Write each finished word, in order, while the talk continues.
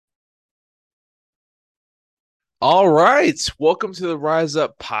All right. Welcome to the Rise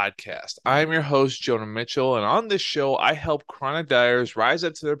Up podcast. I'm your host, Jonah Mitchell, and on this show, I help chronic dieters rise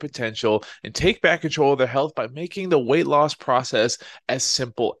up to their potential and take back control of their health by making the weight loss process as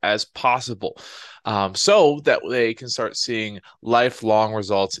simple as possible. So that they can start seeing lifelong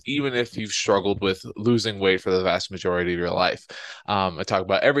results, even if you've struggled with losing weight for the vast majority of your life. I talk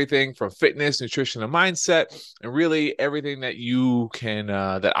about everything from fitness, nutrition, and mindset, and really everything that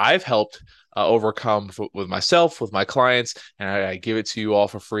that I've helped overcome with myself, with my clients, and I give it to you all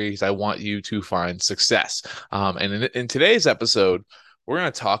for free because I want you to find success. And in today's episode, we're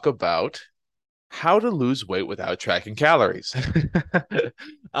going to talk about how to lose weight without tracking calories.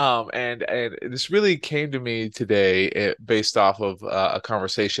 And this really came to me today based off of a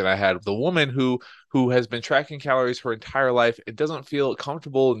conversation I had with a woman who has been tracking calories her entire life and doesn't feel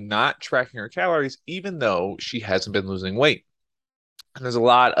comfortable not tracking her calories, even though she hasn't been losing weight. And there's a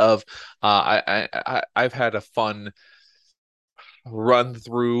lot of I've had a fun run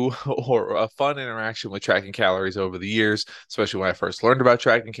through or a fun interaction with tracking calories over the years, especially when I first learned about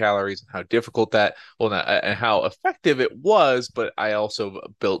tracking calories and how difficult and how effective it was. But I also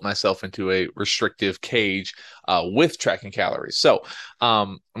built myself into a restrictive cage with tracking calories. So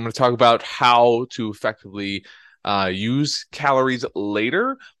I'm going to talk about how to effectively use calories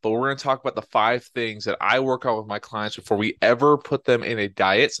later, but we're going to talk about the 5 things that I work on with my clients before we ever put them in a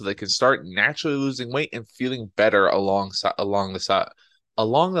diet so they can start naturally losing weight and feeling better along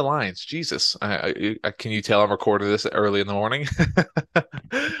the lines. Jesus, can you tell I'm recording this early in the morning?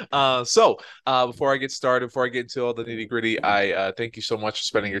 Before I get started, before I get into all the nitty gritty, I thank you so much for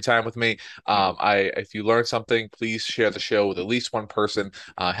spending your time with me. If you learned something, please share the show with at least one person.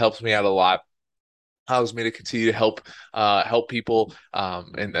 Helps me out a lot, allows me to continue to help people,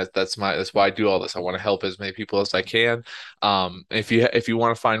 and that's why I do all this. I want to help as many people as I can. If you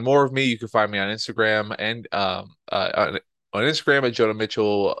want to find more of me, you can find me on Instagram and on Instagram at Jonah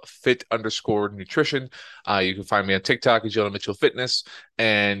Mitchell Fit underscore nutrition. You can find me on TikTok at Jonah Mitchell Fitness,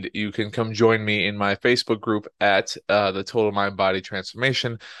 and you can come join me in my Facebook group at the Total Mind Body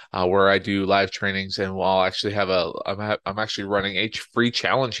Transformation, where I do live trainings, and I'll actually I'm actually running a free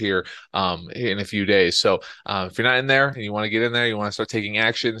challenge here in a few days. So if you're not in there and you want to get in there, you want to start taking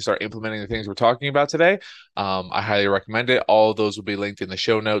action, start implementing the things we're talking about today, I highly recommend it. All of those will be linked in the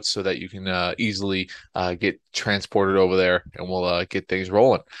show notes so that you can easily get transported over there, and we'll get things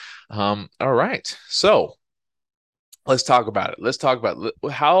rolling. All right, so let's talk about it. Let's talk about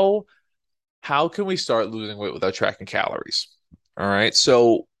how can we start losing weight without tracking calories. All right,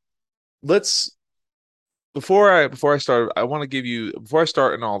 so let's before I start, I want to give you before I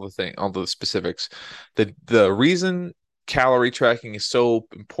start in all the specifics, the reason calorie tracking is so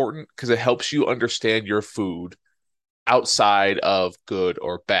important because it helps you understand your food outside of good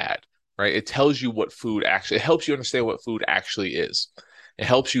or bad, right? It tells you it helps you understand what food actually is. It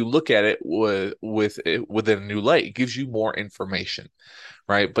helps you look at it within a new light. It gives you more information,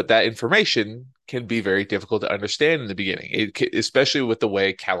 right? But that information can be very difficult to understand in the beginning, especially with the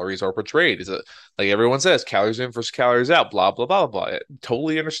way calories are portrayed. Is it like everyone says, calories in versus calories out, blah blah blah blah. I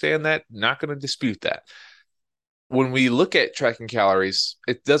totally understand that. Not going to dispute that. When we look at tracking calories,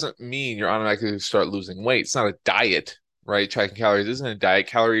 it doesn't mean you're automatically going to start losing weight. It's not a diet, right? Tracking calories isn't a diet.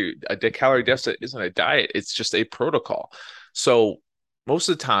 Calorie deficit isn't a diet. It's just a protocol. So most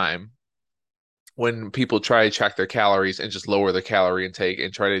of the time, when people try to track their calories and just lower their calorie intake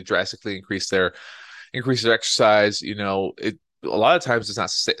and try to drastically increase their exercise, a lot of times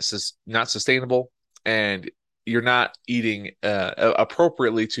it's not sustainable, and you're not eating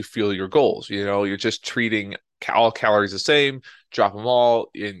appropriately to fuel your goals. You're just treating all calories the same, drop them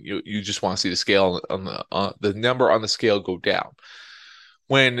all, and you just want to see the scale on the number on the scale go down.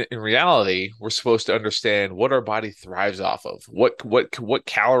 When in reality, we're supposed to understand what our body thrives off of, what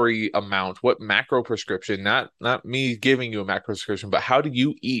calorie amount, what macro prescription, not me giving you a macro prescription, but how do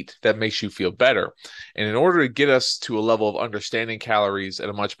you eat that makes you feel better. And in order to get us to a level of understanding calories at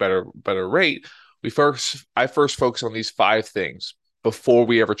a much better rate, I first focus on these 5 things before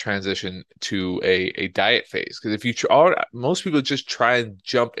we ever transition to a diet phase. Because most people just try and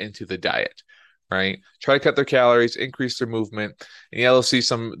jump into the diet, right? Try to cut their calories, increase their movement, and yeah, they'll see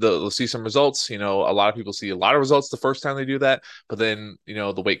some results. A lot of people see a lot of results the first time they do that, but then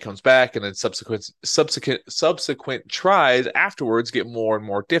the weight comes back, and then subsequent tries afterwards get more and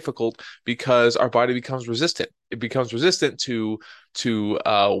more difficult because our body becomes resistant. it becomes resistant to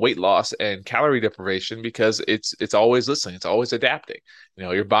weight loss and calorie deprivation because it's always listening, it's always adapting.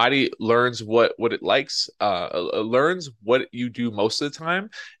 Your body learns what it likes, learns what you do most of the time,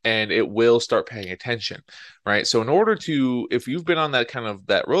 and it will start paying attention, right? So in order to, if you've been on that kind of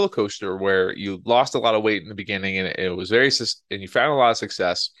that roller coaster where you lost a lot of weight in the beginning and it was and you found a lot of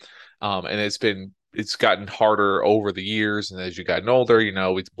success, and it's gotten harder over the years. And as you gotten older,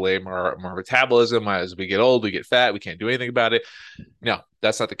 we blame our metabolism. As we get old, we get fat. We can't do anything about it. No,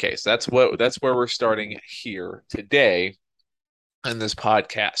 that's not the case. That's where we're starting here today in this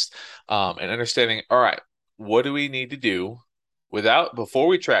podcast, and understanding. All right, what do we need to do before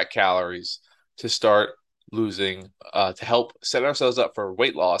we track calories to start losing, to help set ourselves up for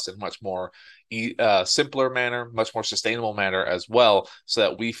weight loss in much more simpler manner, much more sustainable manner as well, so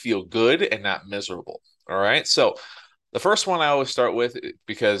that we feel good and not miserable. All right. So the first one I always start with,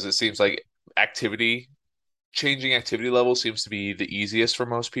 because it seems like changing activity level seems to be the easiest for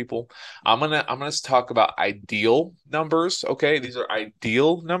most people. I'm gonna talk about ideal numbers. Okay, these are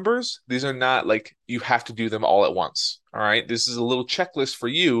ideal numbers. These are not like you have to do them all at once. All right, this is a little checklist for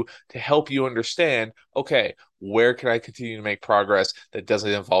you to help you understand. Okay, where can I continue to make progress that doesn't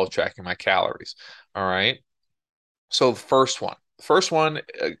involve tracking my calories? All right. So the first one,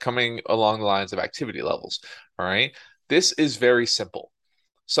 coming along the lines of activity levels. All right, this is very simple.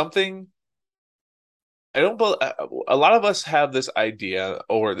 Something I don't. A lot of us have this idea,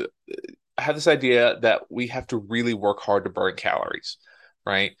 have this idea that we have to really work hard to burn calories,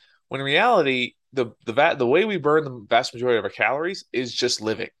 right? When in reality, the way we burn the vast majority of our calories is just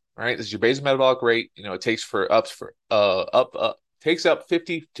living, right? This is your basal metabolic rate. It takes for up for up takes up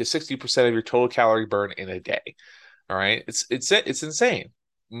 50 to 60% of your total calorie burn in a day. All right, it's insane.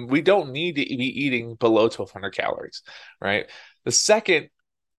 We don't need to be eating below 1,200 calories, right? The second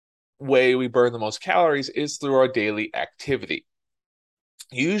way we burn the most calories is through our daily activity.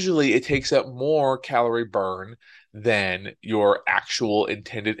 Usually it takes up more calorie burn than your actual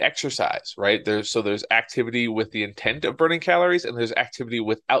intended exercise, right? There's activity with the intent of burning calories, and there's activity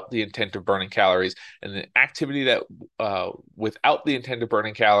without the intent of burning calories. And the activity that without the intent of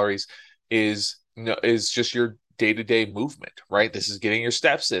burning calories is just your day-to-day movement, right? This is getting your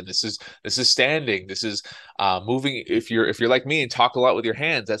steps in. This is standing. This is moving. If you're like me and talk a lot with your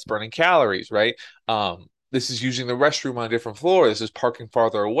hands, that's burning calories, right? This is using the restroom on a different floor. This is parking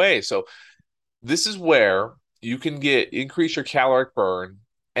farther away. So this is where you can increase your caloric burn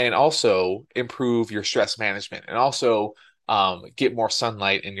and also improve your stress management, and also get more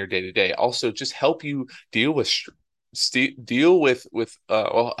sunlight in your day to day. Also, just help you deal with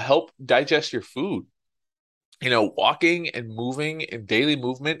help digest your food. Walking and moving and daily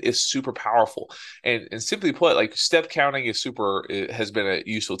movement is super powerful. And simply put, like, step counting it has been a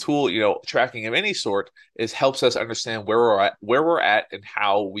useful tool. Tracking of any sort helps us understand where we're at and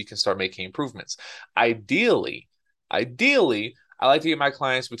how we can start making improvements. Ideally, I like to get my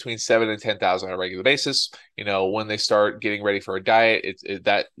clients between 7 and 10,000 on a regular basis. When they start getting ready for a diet,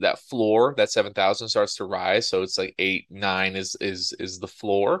 that floor, that 7,000 starts to rise. So it's like 8, 9 is the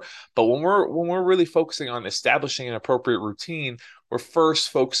floor. But when we're really focusing on establishing an appropriate routine, we're first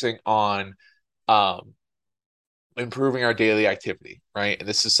focusing on improving our daily activity, right? And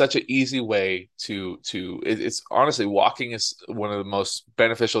this is such an easy way it's honestly, walking is one of the most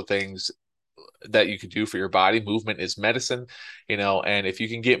beneficial things that you can do for your body. Movement is medicine, and if you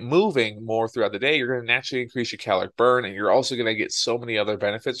can get moving more throughout the day, you're going to naturally increase your caloric burn, and you're also going to get so many other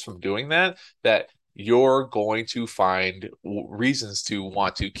benefits from doing that you're going to find reasons to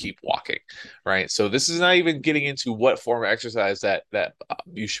want to keep walking, right? So this is not even getting into what form of exercise that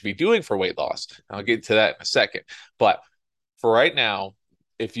you should be doing for weight loss. I'll get to that in a second, but for right now,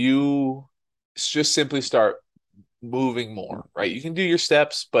 if you just simply start moving more, right? You can do your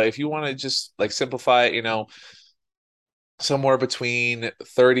steps, but if you want to just like simplify it, somewhere between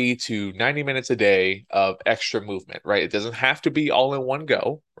 30 to 90 minutes a day of extra movement, right? It doesn't have to be all in one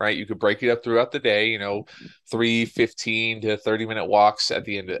go, right? You could break it up throughout the day, 3 15 to 30 minute walks at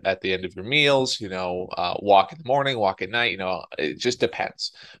the end of your meals, walk in the morning, walk at night, it just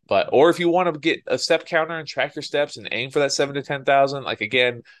depends. Or if you want to get a step counter and track your steps and aim for that 7 to 10,000, like,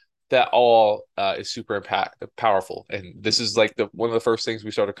 again, that all is super powerful. And this is like one of the first things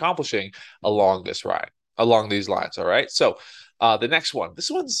we start accomplishing along these lines. All right. So the next one, this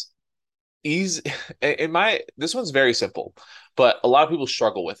one's easy. This one's very simple, but a lot of people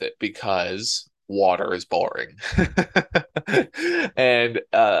struggle with it because water is boring. And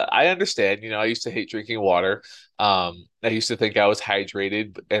I understand, I used to hate drinking water. I used to think I was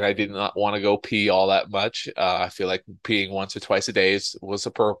hydrated and I did not want to go pee all that much. I feel like peeing once or twice a day was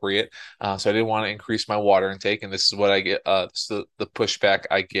appropriate. So I didn't want to increase my water intake. And this is what I get, this is the pushback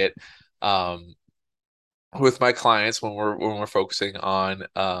I get. Um, with my clients when we're focusing on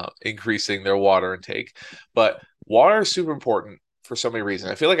increasing their water intake. But water is super important for so many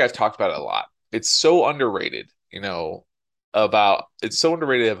reasons. I feel like I've talked about it a lot. It's so underrated, about it's so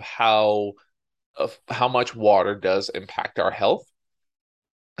underrated of how much water does impact our health.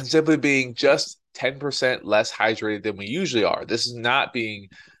 And simply being just 10% less hydrated than we usually are. This is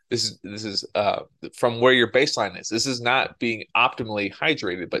from where your baseline is. This is not being optimally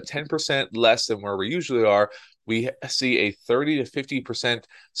hydrated, but 10% less than where we usually are. We see a 30 to 50%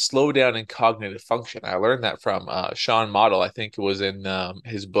 slowdown in cognitive function. I learned that from Sean Model. I think it was in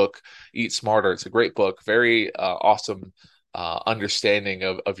his book, Eat Smarter. It's a great book, very awesome understanding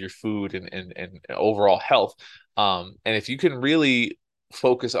of your food and overall health. And if you can really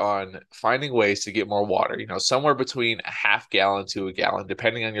focus on finding ways to get more water, somewhere between a half gallon to a gallon,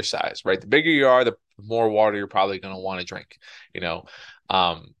 depending on your size, right? The bigger you are, the more water you're probably going to want to drink,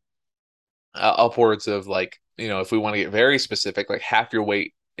 um, upwards of like, if we want to get very specific, like half your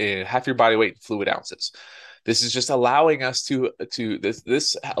body weight in fluid ounces. This is just allowing us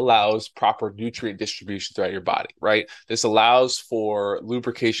this allows proper nutrient distribution throughout your body, right? This allows for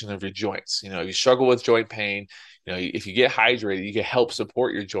lubrication of your joints. If you struggle with joint pain, if you get hydrated, you can help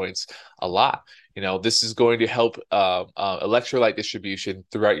support your joints a lot. This is going to help electrolyte distribution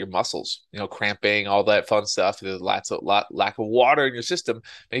throughout your muscles. Cramping, all that fun stuff. There's lack of water in your system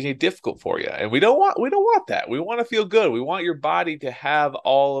making it difficult for you, and we don't want that. We want to feel good. We want your body to have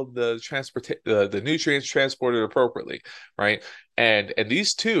all of the nutrients transported appropriately, right? And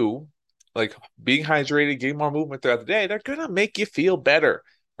these two, like being hydrated, getting more movement throughout the day, they're gonna make you feel better,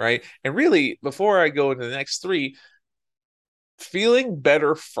 right? And really, before I go into the next three, feeling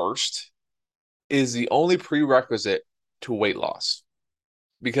better first is the only prerequisite to weight loss.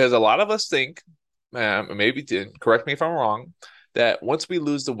 Because a lot of us think, maybe correct me if I'm wrong, that once we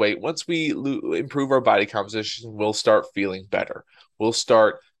lose the weight, once we improve our body composition, we'll start feeling better. We'll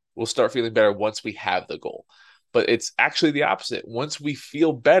start we'll start feeling better once we have the goal. But it's actually the opposite. Once we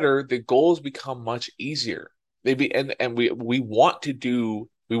feel better, the goals become much easier. Maybe and we want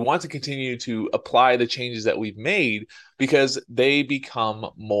to continue to apply the changes that we've made because they become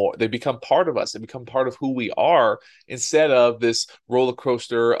part of us. They become part of who we are instead of this roller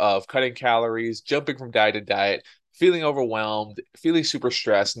coaster of cutting calories, jumping from diet to diet, feeling overwhelmed, feeling super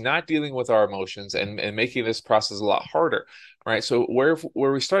stressed, not dealing with our emotions, and making this process a lot harder, right? So where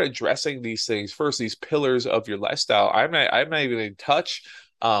we start addressing these things first, these pillars of your lifestyle, I'm not even in touch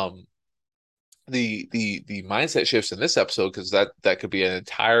the mindset shifts in this episode because that could be an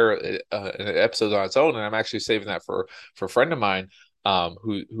entire an episode on its own, and I'm actually saving that for a friend of mine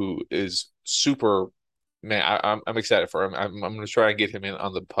who is super. Man, I'm excited for him. I'm going to try and get him in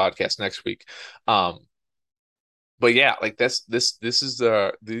on the podcast next week. But yeah, like this is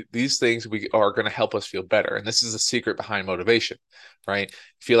these things we are going to help us feel better, and this is the secret behind motivation, right?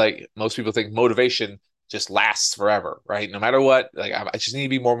 I feel like most people think motivation just lasts forever, right? No matter what, like I just need to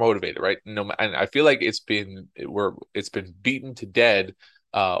be more motivated, right? No, and I feel like it's been beaten to dead,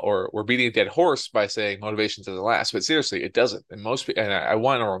 or we're beating a dead horse by saying motivation doesn't last. But seriously, it doesn't. And I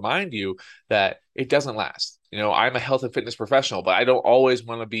want to remind you that it doesn't last. I'm a health and fitness professional, but I don't always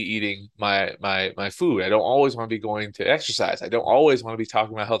want to be eating my food. I don't always want to be going to exercise. I don't always want to be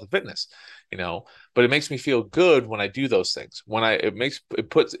talking about health and fitness, but it makes me feel good when I do those things.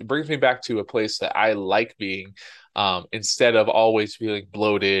 It brings me back to a place that I like being, instead of always feeling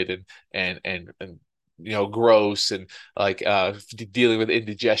bloated and gross and like dealing with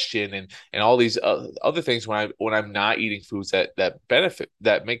indigestion and all these other things when I'm not eating foods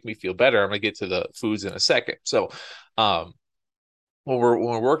that make me feel better. I'm gonna get to the foods in a second. So um when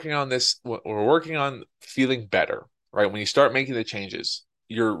we're working on this, when we're working on feeling better, right? When you start making the changes,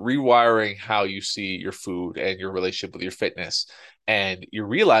 you're rewiring how you see your food and your relationship with your fitness, and you're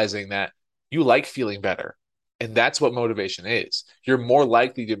realizing that you like feeling better. And that's what motivation is. You're more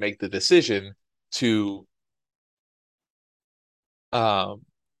likely to make the decision to um,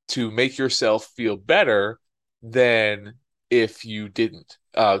 to make yourself feel better than if you didn't,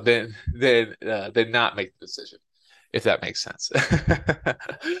 then not make the decision, if that makes sense.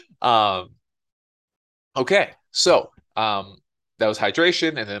 um, okay, so that was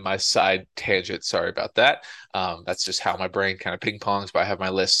hydration, and then my side tangent. Sorry about that. That's just how my brain kind of ping pongs, but I have my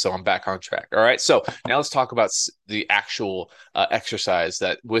list, so I'm back on track. All right, so now let's talk about the actual exercise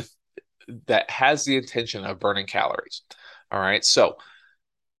that with that has the intention of burning calories. All right. So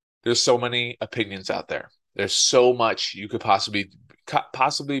there's so many opinions out there. There's so much you could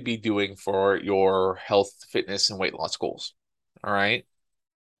possibly be doing for your health, fitness, and weight loss goals. All right.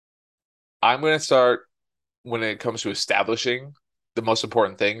 I'm going to start when it comes to establishing the most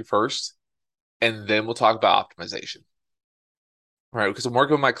important thing first, and then we'll talk about optimization. Right? Because I'm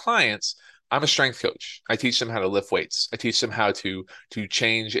working with my clients, I'm a strength coach. I teach them how to lift weights. I teach them how to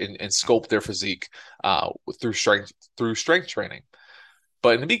change and sculpt their physique through strength training.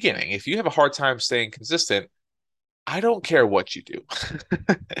 But in the beginning, if you have a hard time staying consistent, I don't care what you do.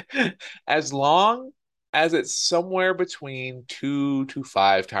 As long as it's somewhere between 2 to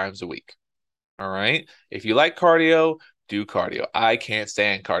 5 times a week. All right. If you like cardio, do cardio. I can't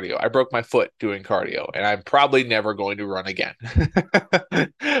stand cardio. I broke my foot doing cardio, and I'm probably never going to run again.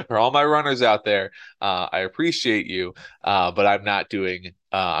 For all my runners out there, I appreciate you, but I'm not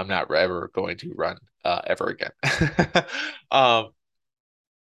ever going to run ever again. um,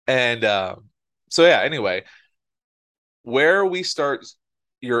 and so yeah, anyway, where we start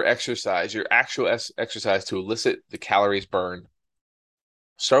your exercise, your actual exercise to elicit the calories burned,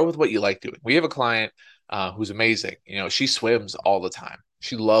 start with what you like doing. We have a client who's amazing. You know, she swims all the time.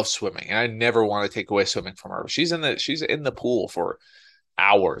 She loves swimming, and I never want to take away swimming from her. She's in the pool for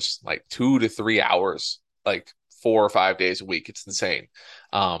hours, like 2 to 3 hours, like 4 or 5 days a week. It's insane.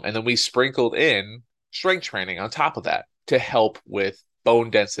 And then we sprinkled in strength training on top of that to help with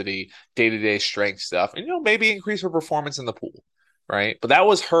bone density, day-to-day strength stuff, and maybe increase her performance in the pool, right? But that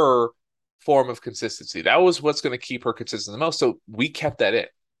was her form of consistency. That was what's going to keep her consistent the most. So we kept that in.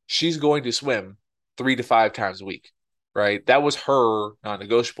 She's going to swim 3 to 5 times a week, right? That was her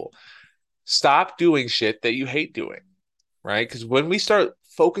non-negotiable. Stop doing shit that you hate doing, right? Because when we start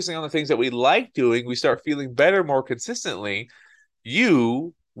focusing on the things that we like doing, we start feeling better more consistently.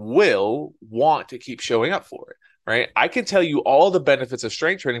 You will want to keep showing up for it, right? I can tell you all the benefits of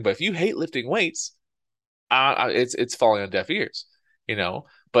strength training, but if you hate lifting weights, it's falling on deaf ears, you know.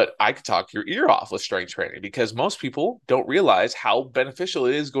 But I could talk your ear off with strength training because most people don't realize how beneficial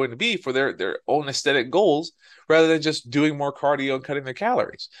it is going to be for their own aesthetic goals rather than just doing more cardio and cutting their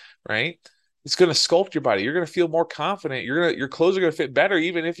calories, right? It's going to sculpt your body. You're going to feel more confident. Your clothes are going to fit better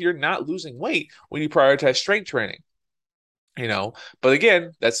even if you're not losing weight when you prioritize strength training, you know. But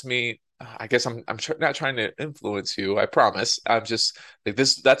again, that's me. I guess not trying to influence you. I promise. I'm just like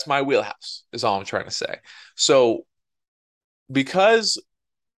this. That's my wheelhouse. Is all I'm trying to say. So because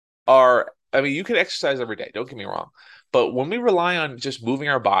I mean, you can exercise every day, don't get me wrong. But when we rely on just moving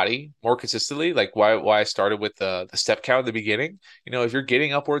our body more consistently, like why I started with the step count at the beginning, if you're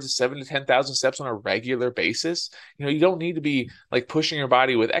getting upwards of 7 to 10,000 steps on a regular basis, you don't need to be like pushing your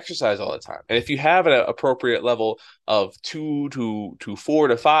body with exercise all the time. And if you have an appropriate level of 2 to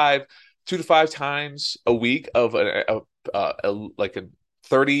 5 times a week of like a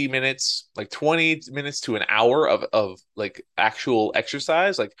 30 minutes, like 20 minutes to an hour of like actual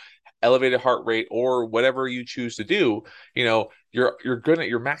exercise, like elevated heart rate or whatever you choose to do, you're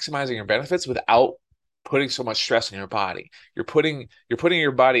maximizing your benefits without putting so much stress on your body. You're putting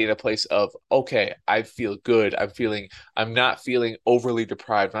your body in a place of, okay, I feel good. I'm not feeling overly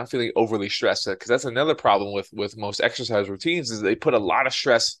deprived. I'm not feeling overly stressed, because that's another problem with most exercise routines is they put a lot of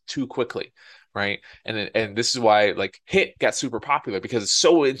stress too quickly. Right. And this is why like HIIT got super popular because it's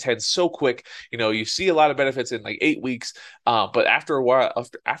so intense, so quick. You see a lot of benefits in like 8 weeks. But after a while,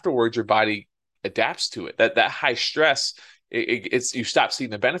 afterwards, your body adapts to it. That high stress, it's you stop seeing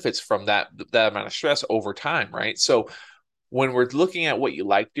the benefits from that amount of stress over time, right? So when we're looking at what you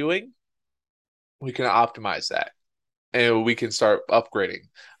like doing, we can optimize that and we can start upgrading.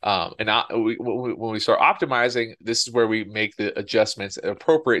 When we start optimizing, this is where we make the adjustments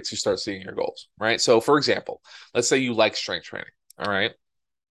appropriate to start seeing your goals, right? So, for example, let's say you like strength training, all right,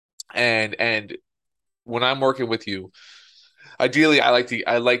 and when I'm working with you, ideally, I like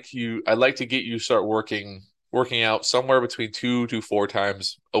to get you start working out somewhere between 2 to 4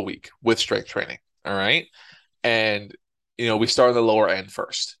 times a week with strength training, all right, and we start on the lower end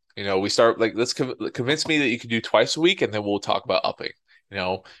first. We start like let's convince me that you can do twice a week, and then we'll talk about upping.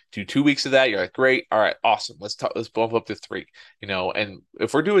 Do 2 weeks of that. You're like, great, all right, awesome. Let's bump up to three. And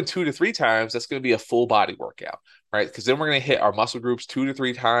if we're doing 2 to 3 times, that's going to be a full body workout, right? Because then we're going to hit our muscle groups 2 to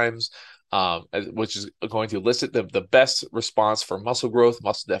 3 times. Which is going to elicit the best response for muscle growth,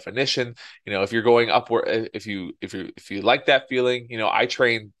 muscle definition. If you're going upward, if you like that feeling, I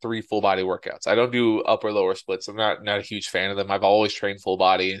train 3 full body workouts. I don't do upper lower splits. I'm not a huge fan of them. I've always trained full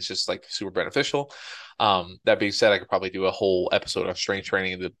body, and it's just like super beneficial. That being said, I could probably do a whole episode on strength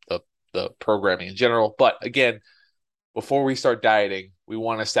training, the programming in general. But again, before we start dieting, we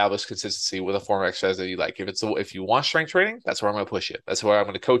want to establish consistency with a form of exercise that you like. If you want strength training, that's where I'm going to push you. That's where I'm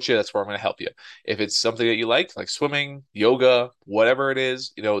going to coach you. That's where I'm going to help you. If it's something that you like swimming, yoga, whatever it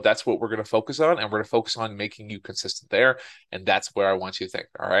is, that's what we're going to focus on, and we're going to focus on making you consistent there. And that's where I want you to think.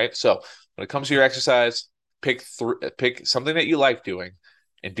 All right. So when it comes to your exercise, pick something that you like doing,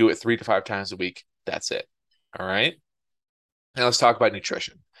 and do it 3 to 5 times a week. That's it. All right. Now let's talk about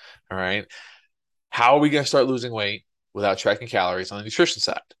nutrition. All right. How are we going to start losing weight without tracking calories on the nutrition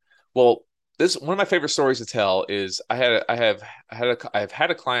side? Well, this one of my favorite stories to tell is I've had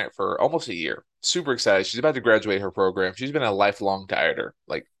a client for almost a year. Super excited. She's about to graduate her program. She's been a lifelong dieter,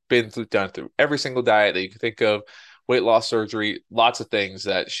 like done through every single diet that you can think of, weight loss surgery, lots of things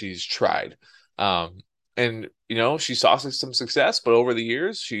that she's tried. And she saw some success, but over the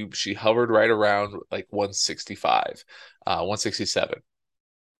years she hovered right around like 165, 167.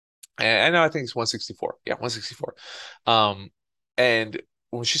 And I know I think it's 164. Yeah, 164. And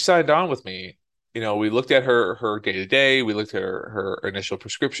when she signed on with me, we looked at her day to day, we looked at her initial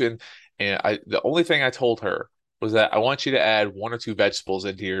prescription, and the only thing I told her was that I want you to add 1 or 2 vegetables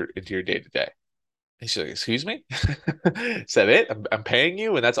into your day to day. And she's like, "Excuse me?" Is that it? I'm paying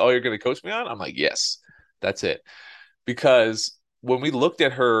you, and that's all you're going to coach me on? I'm like, "Yes, that's it." Because when we looked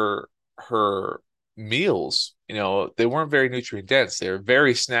at her meals, they weren't very nutrient dense. They were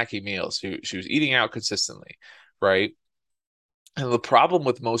very snacky meals. She was eating out consistently, right? And the problem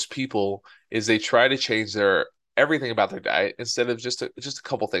with most people is they try to change their everything about their diet instead of just a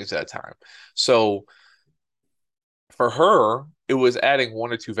couple things at a time. So for her, it was adding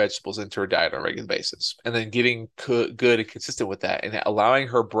 1 or 2 vegetables into her diet on a regular basis, and then getting good and consistent with that, and allowing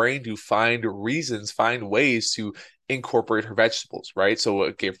her brain to find ways to incorporate her vegetables. Right, so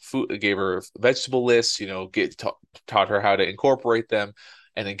it gave her vegetable lists. Taught her how to incorporate them,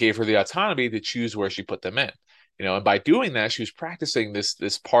 and then gave her the autonomy to choose where she put them in. And by doing that, she was practicing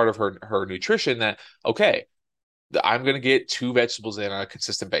this part of her nutrition that, okay, I'm going to get 2 vegetables in on a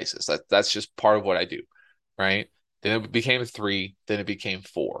consistent basis. That's just part of what I do, right? Then it became 3, then it became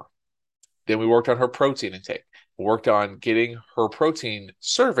 4. Then we worked on her protein intake. We worked on getting her protein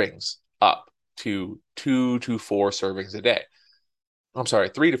servings up to 2 to 4 servings a day. I'm sorry,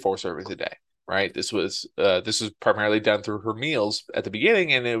 3 to 4 servings a day, right? This was primarily done through her meals at the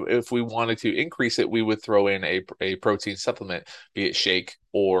beginning, and if we wanted to increase it, we would throw in a protein supplement, be it shake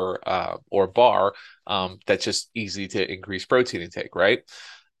or bar. That's just easy to increase protein intake, right?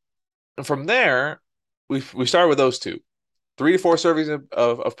 And from there, we started with those two. 3 to 4 servings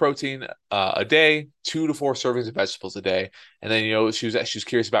of protein a day, 2 to 4 servings of vegetables a day, and then she was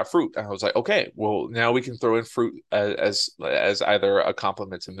curious about fruit, and I was like, okay, well now we can throw in fruit as either a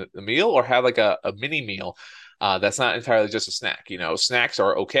complement to the meal, or have like a mini meal. That's not entirely just a snack. Snacks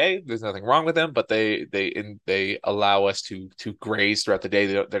are okay. There's nothing wrong with them, but they allow us to graze throughout the day.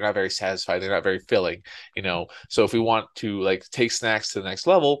 They're not very satisfying. They're not very filling. So if we want to like take snacks to the next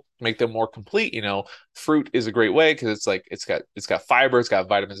level, make them more complete, fruit is a great way, because it's got fiber, it's got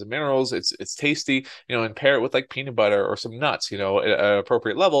vitamins and minerals, it's tasty, and pair it with like peanut butter or some nuts, at an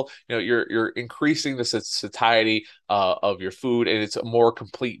appropriate level. You're increasing the satiety of your food, and it's a more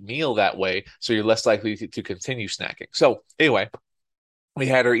complete meal that way, so you're less likely to continue snacking. So anyway, we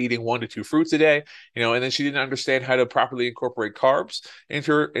had her eating 1 to 2 fruits a day, and then she didn't understand how to properly incorporate carbs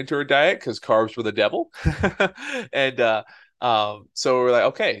into her diet, because carbs were the devil. And so we're like,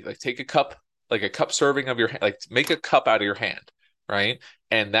 okay, like take a cup, like a cup serving of like make a cup out of your hand, right?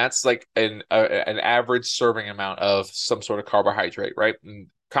 And that's like an average serving amount of some sort of carbohydrate, right? And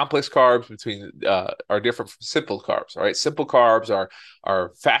complex carbs between are different from simple carbs. All right, simple carbs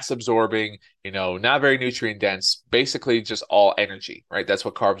are fast absorbing, not very nutrient dense, basically just all energy, right? That's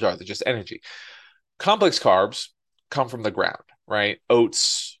what carbs are. They're just energy. Complex carbs come from the ground, right?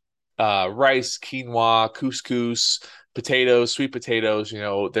 Oats, rice, quinoa, couscous, potatoes, sweet potatoes.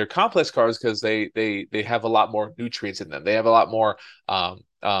 They're complex carbs because they have a lot more nutrients in them. They have a lot more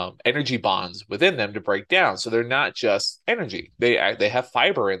energy bonds within them to break down. So they're not just energy. They have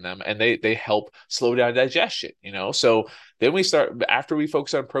fiber in them, and they help slow down digestion. So then after we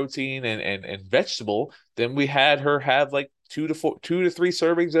focus on protein and vegetable, then we had her have like 2 to 3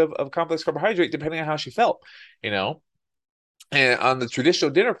 servings of complex carbohydrate, depending on how she felt. you know and on the traditional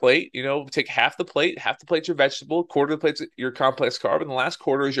dinner plate, take half the plate's your vegetable, quarter of the plate's your complex carb, and the last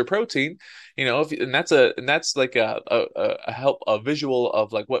quarter is your protein. And that's like a visual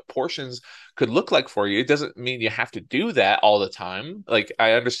of like what portions could look like for you. It doesn't mean you have to do that all the time. Like,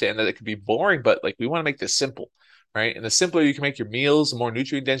 I understand that it could be boring, but like we want to make this simple, right? And the simpler you can make your meals, the more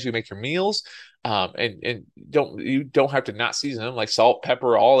nutrient dense you make your meals, And you don't have to not season them, like salt,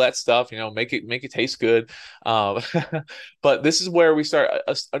 pepper, all that stuff. Make it taste good. Um, but this is where we start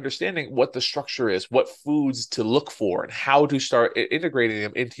understanding what the structure is, what foods to look for, and how to start integrating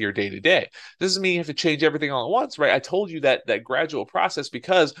them into your day to day. This doesn't mean you have to change everything all at once, right? I told you that gradual process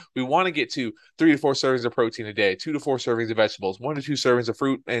because we want to get to 3 to 4 servings of protein a day, 2 to 4 servings of vegetables, 1 to 2 servings of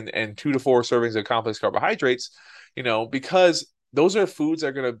fruit, and 2 to 4 servings of complex carbohydrates. Because those are foods that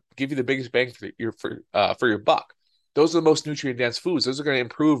are going to give you the biggest bang for your buck. Those are the most nutrient dense foods. Those are going to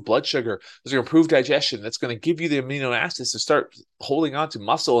improve blood sugar. Those are going to improve digestion. That's going to give you the amino acids to start holding on to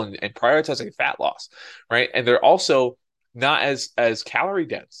muscle and prioritizing fat loss, right? And they're also not as calorie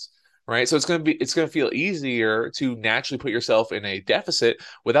dense, right? So it's going to feel easier to naturally put yourself in a deficit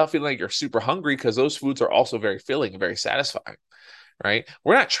without feeling like you're super hungry, because those foods are also very filling and very satisfying, right?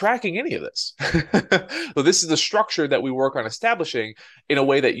 We're not tracking any of this. So this is the structure that we work on establishing in a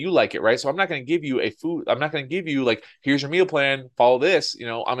way that you like it, right? So I'm not going to give you a food. I'm not going to give you like, here's your meal plan, follow this. I'm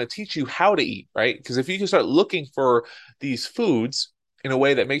going to teach you how to eat, right? Because if you can start looking for these foods in a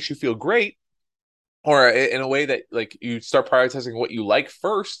way that makes you feel great, or in a way that like you start prioritizing what you like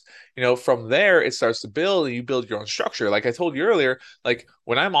first, from there it starts to build, and you build your own structure. Like I told you earlier, like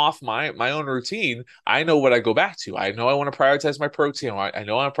when I'm off my own routine, I know what I go back to. I know I want to prioritize my protein. I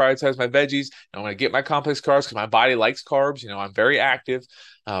know I want to prioritize my veggies. I want to get my complex carbs because my body likes carbs. I'm very active,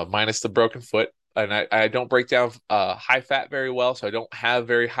 minus the broken foot. And I don't break down high fat very well, so I don't have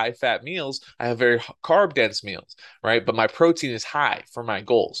very high fat meals. I have very carb dense meals, right? But my protein is high for my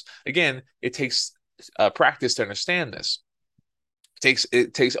goals. Again, it takes practice to understand this.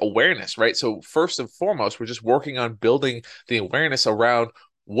 It takes awareness, right? So first and foremost, we're just working on building the awareness around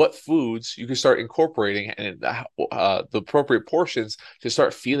what foods you can start incorporating and the appropriate portions to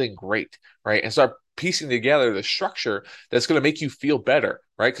start feeling great, right? And start piecing together the structure that's going to make you feel better,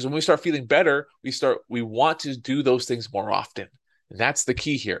 right? Because when we start feeling better, we want to do those things more often, and that's the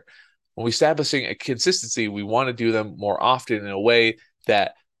key here. When we're establishing a consistency, we want to do them more often in a way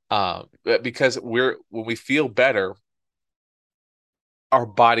that because when we feel better, our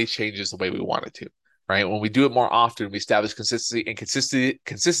body changes the way we want it to, right? When we do it more often, we establish consistency, and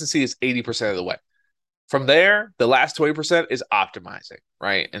consistency is 80% of the way. From there, the last 20% is optimizing,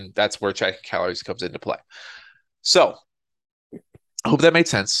 right? And that's where tracking calories comes into play. So I hope that made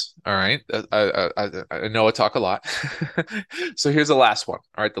sense. All right. I know I talk a lot. So here's the last one.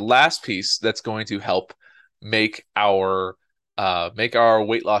 All right. The last piece that's going to help make our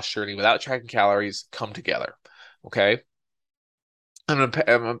weight loss journey without tracking calories come together. Okay.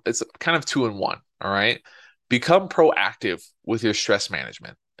 It's kind of two in one. All right. Become proactive with your stress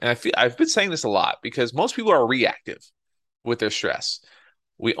management. And I've been saying this a lot because most people are reactive with their stress.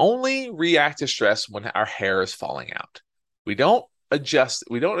 We only react to stress when our hair is falling out. We don't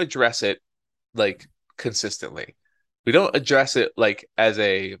we don't address it like consistently. We don't address it like as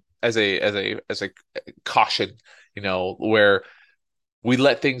a caution, where we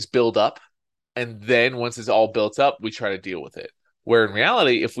let things build up, and then once it's all built up, we try to deal with it. Where in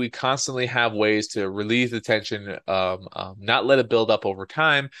reality, if we constantly have ways to relieve the tension, not let it build up over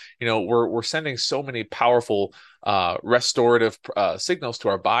time, we're sending so many powerful restorative signals to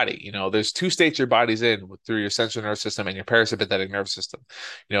our body. There's two states your body's in through your central nervous system and your parasympathetic nervous system.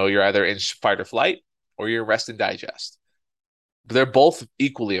 You're either in fight or flight, or you're rest and digest. But they're both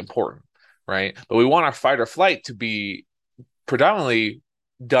equally important, right? But we want our fight or flight to be predominantly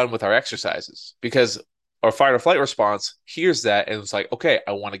done with our exercises, because our fight or flight response hears that and it's like, okay,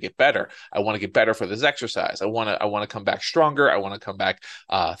 I want to get better. I want to get better for this exercise. I want to come back stronger. I want to come back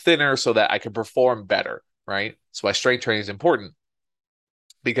thinner so that I can perform better, right? So why strength training is important,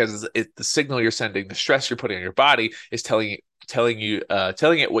 because the signal you're sending, the stress you're putting on your body is telling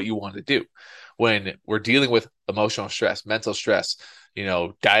it what you want to do. When we're dealing with emotional stress, mental stress,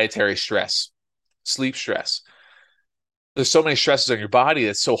 dietary stress, sleep stress, there's so many stresses on your body.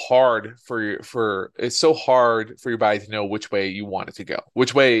 It's so hard it's so hard for your body to know which way you want it to go.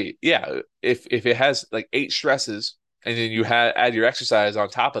 Which way, yeah. If it has like 8 stresses, and then you add your exercise on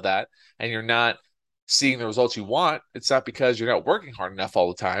top of that, and you're not seeing the results you want, it's not because you're not working hard enough all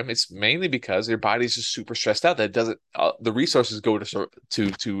the time. It's mainly because your body's just super stressed out that it doesn't. The resources go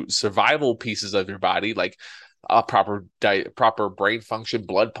to survival pieces of your body, like proper diet, proper brain function,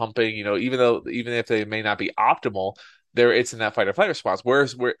 blood pumping. Even if they may not be optimal, it's in that fight or flight response.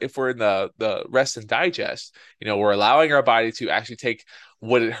 Whereas if we're in the rest and digest, we're allowing our body to actually take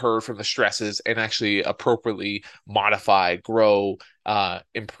what it heard from the stresses and actually appropriately modify, grow,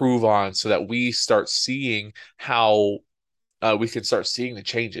 improve on, so that we start seeing how we can start seeing the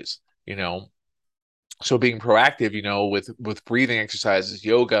changes. So being proactive, with breathing exercises,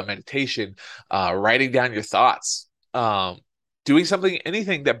 yoga, meditation, writing down your thoughts, doing something,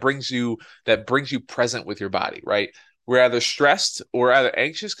 anything that brings you present with your body, right? We're either stressed or either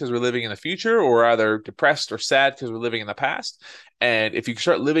anxious because we're living in the future, or either depressed or sad because we're living in the past. And if you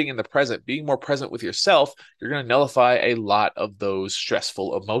start living in the present, being more present with yourself, you're going to nullify a lot of those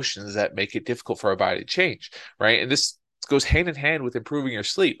stressful emotions that make it difficult for our body to change, right? And this goes hand in hand with improving your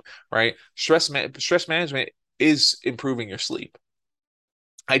sleep, right? Stress management is improving your sleep,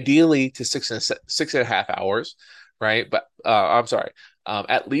 ideally to 6.5 hours, right? But I'm sorry,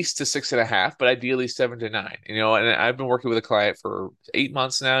 at least to 6.5, but ideally 7 to 9. And I've been working with a client for 8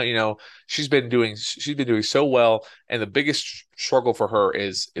 months now. She's been doing so well, and the biggest struggle for her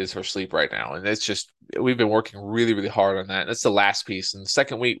is her sleep right now, and it's just we've been working really really hard on that. And that's the last piece. And the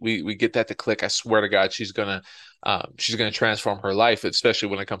second we get that to click, I swear to God, she's gonna transform her life, especially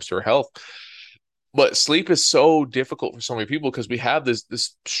when it comes to her health. But sleep is so difficult for so many people because we have this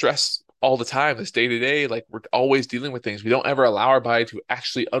stress all the time, this day to day. Like, we're always dealing with things. We don't ever allow our body to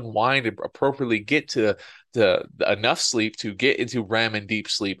actually unwind and appropriately get to the enough sleep to get into REM and deep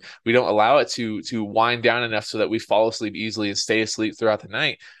sleep. We don't allow it to wind down enough so that we fall asleep easily and stay asleep throughout the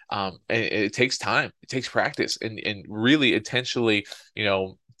night. And it takes time, it takes practice, and really intentionally,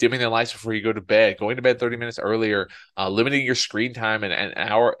 dimming the lights before you go to bed, going to bed 30 minutes earlier, limiting your screen time an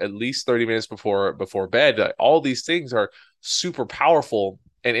hour, at least 30 minutes before bed. All these things are super powerful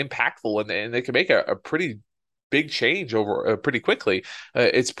and impactful, and they can make a pretty big change over pretty quickly.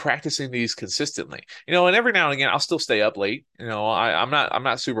 It's practicing these consistently, and every now and again I'll still stay up late. I'm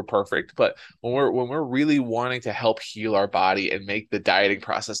not super perfect, but when we're really wanting to help heal our body and make the dieting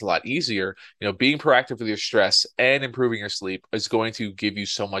process a lot easier, being proactive with your stress and improving your sleep is going to give you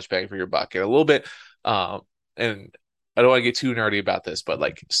so much bang for your buck. And a little bit, and I don't want to get too nerdy about this, but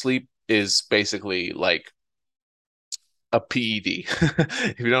like, sleep is basically like a PED.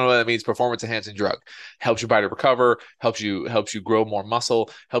 If you don't know what that means, performance enhancing drug. Helps your body recover, helps you grow more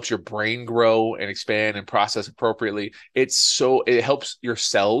muscle, helps your brain grow and expand and process appropriately. It helps your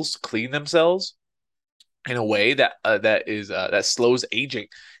cells clean themselves in a way that slows aging.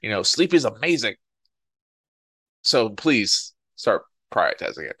 Sleep is amazing. So please start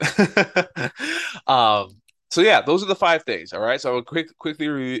prioritizing it. So yeah, those are the 5 things. All right. So I will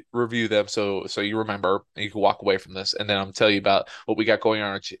quickly review them so you remember and you can walk away from this, and then I'm tell you about what we got going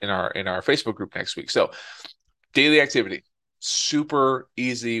on in our Facebook group next week. So, daily activity, super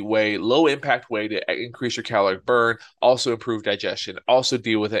easy way, low impact way to increase your caloric burn, also improve digestion, also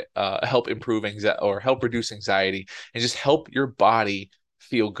deal with it, help improve anxiety or help reduce anxiety, and just help your body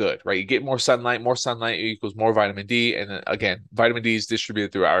feel good, right? You get more sunlight equals more vitamin D. And then again, vitamin D is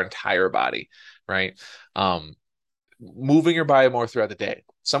distributed through our entire body, right? Um, Moving your body more throughout the day,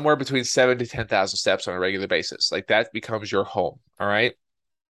 somewhere between 7 to 10,000 steps on a regular basis, like that becomes your home. All right.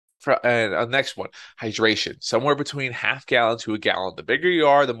 And next one, hydration, somewhere between half gallon to a gallon. The bigger you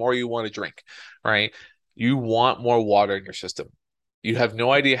are, the more you want to drink, right? You want more water in your system. You have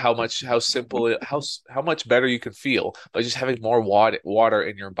no idea how simple how much better you can feel by just having more water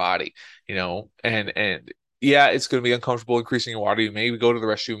in your body, and yeah, it's going to be uncomfortable increasing your water. You maybe go to the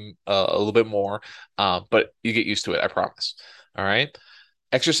restroom a little bit more, but you get used to it, I promise. All right.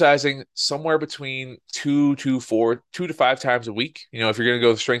 Exercising somewhere between 2 to 5 times a week. If you're going to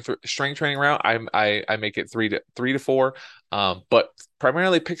go the strength training route, I make it three to four. But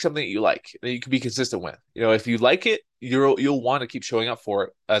primarily pick something that you like, that you can be consistent with. If you like it, you'll want to keep showing up for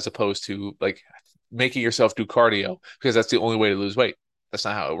it, as opposed to like making yourself do cardio because that's the only way to lose weight. That's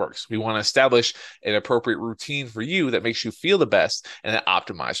not how it works. We want to establish an appropriate routine for you that makes you feel the best, and then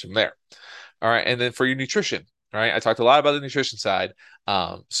optimize from there. All right. And then for your nutrition, all right, I talked a lot about the nutrition side.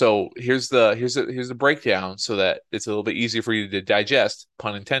 So here's the breakdown so that it's a little bit easier for you to digest,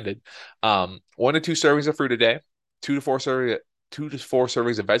 pun intended. 1 to 2 servings of fruit a day, 2 to 4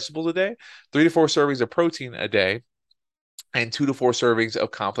 servings of vegetables a day, 3 to 4 servings of protein a day, and 2 to 4 servings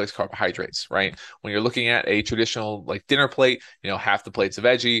of complex carbohydrates, right? When you're looking at a traditional like dinner plate, half the plate's a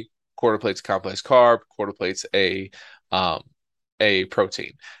veggie, quarter plate's complex carb, quarter plate's um a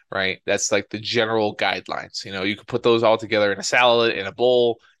protein, right? That's like the general guidelines. You can put those all together in a salad, in a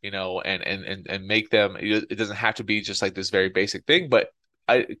bowl, and make them. It doesn't have to be just like this very basic thing, but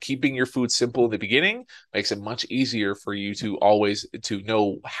keeping your food simple in the beginning makes it much easier for you to always to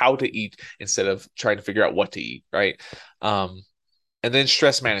know how to eat instead of trying to figure out what to eat, right? Um, and then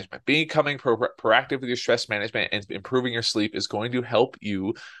stress management, becoming proactive with your stress management and improving your sleep is going to help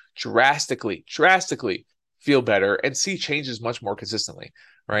you drastically feel better and see changes much more consistently,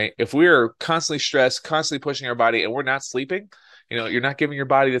 right? If we're constantly stressed, constantly pushing our body, and we're not sleeping, You're not giving your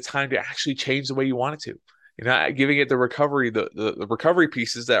body the time to actually change the way you want it to. You're not giving it the recovery, the recovery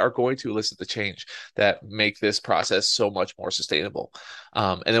pieces that are going to elicit the change that make this process so much more sustainable.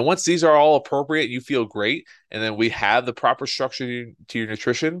 And then once these are all appropriate, you feel great, and then we have the proper structure to your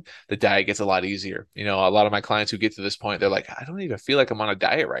nutrition, the diet gets a lot easier. A lot of my clients who get to this point, they're like, I don't even feel like I'm on a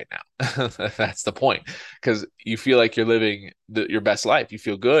diet right now. That's the point, because you feel like you're living your best life. You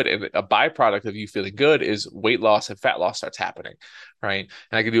feel good, and a byproduct of you feeling good is weight loss and fat loss starts happening, right?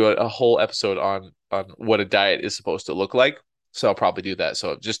 And I could do a whole episode on what a diet is supposed to look like. So I'll probably do that.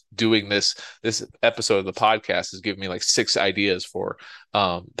 So just doing this episode of the podcast has given me like 6 ideas for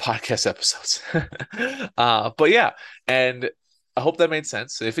podcast episodes. But yeah, and I hope that made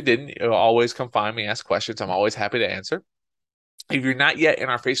sense. If it didn't, always come find me, ask questions. I'm always happy to answer. If you're not yet in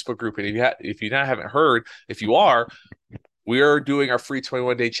our Facebook group, and if you not haven't heard, if you are, we are doing our free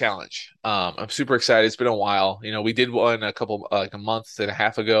 21-day challenge. I'm super excited. It's been a while. We did one a couple, like a month and a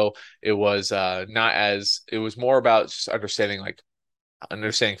half ago. It was it was more about just understanding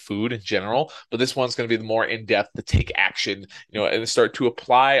food in general, but this one's going to be the more in-depth, to take action, and start to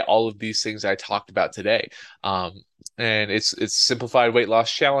apply all of these things I talked about today. And it's simplified weight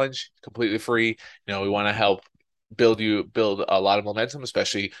loss challenge, completely free. We want to help build a lot of momentum,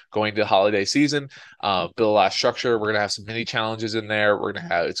 especially going to the holiday season. Build a lot of structure. We're gonna have some mini challenges in there.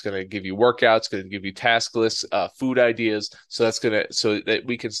 It's gonna give you workouts, gonna give you task lists, food ideas. So that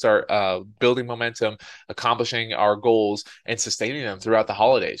we can start building momentum, accomplishing our goals, and sustaining them throughout the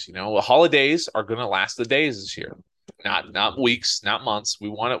holidays. The holidays are gonna last the days this year. Not weeks, not months. We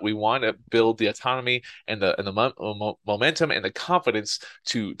want to build the autonomy and the momentum and the confidence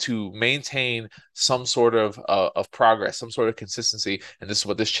to maintain some sort of progress, some sort of consistency. And this is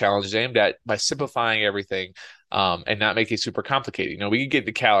what this challenge is aimed at, by simplifying everything, and not making it super complicated. We can get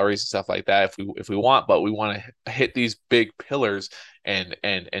the calories and stuff like that if we want, but we want to hit these big pillars and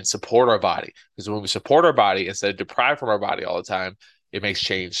support our body, because when we support our body instead of deprive from our body all the time, it makes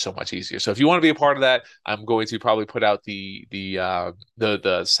change so much easier. So if you want to be a part of that, I'm going to probably put out the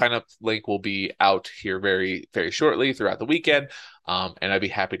sign up link will be out here very, very shortly throughout the weekend. And I'd be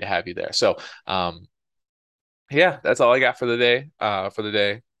happy to have you there. So yeah, that's all I got for the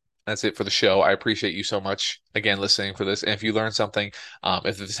day. That's it for the show. I appreciate you so much again listening for this. And if you learned something,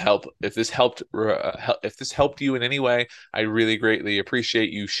 if this helped you in any way, I really greatly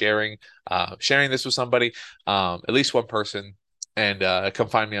appreciate you sharing this with somebody, at least one person. And come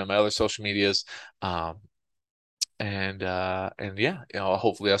find me on my other social medias. And yeah,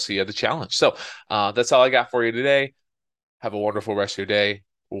 hopefully I'll see you at the challenge. So that's all I got for you today. Have a wonderful rest of your day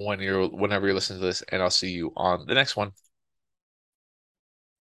whenever you're listening to this, and I'll see you on the next one.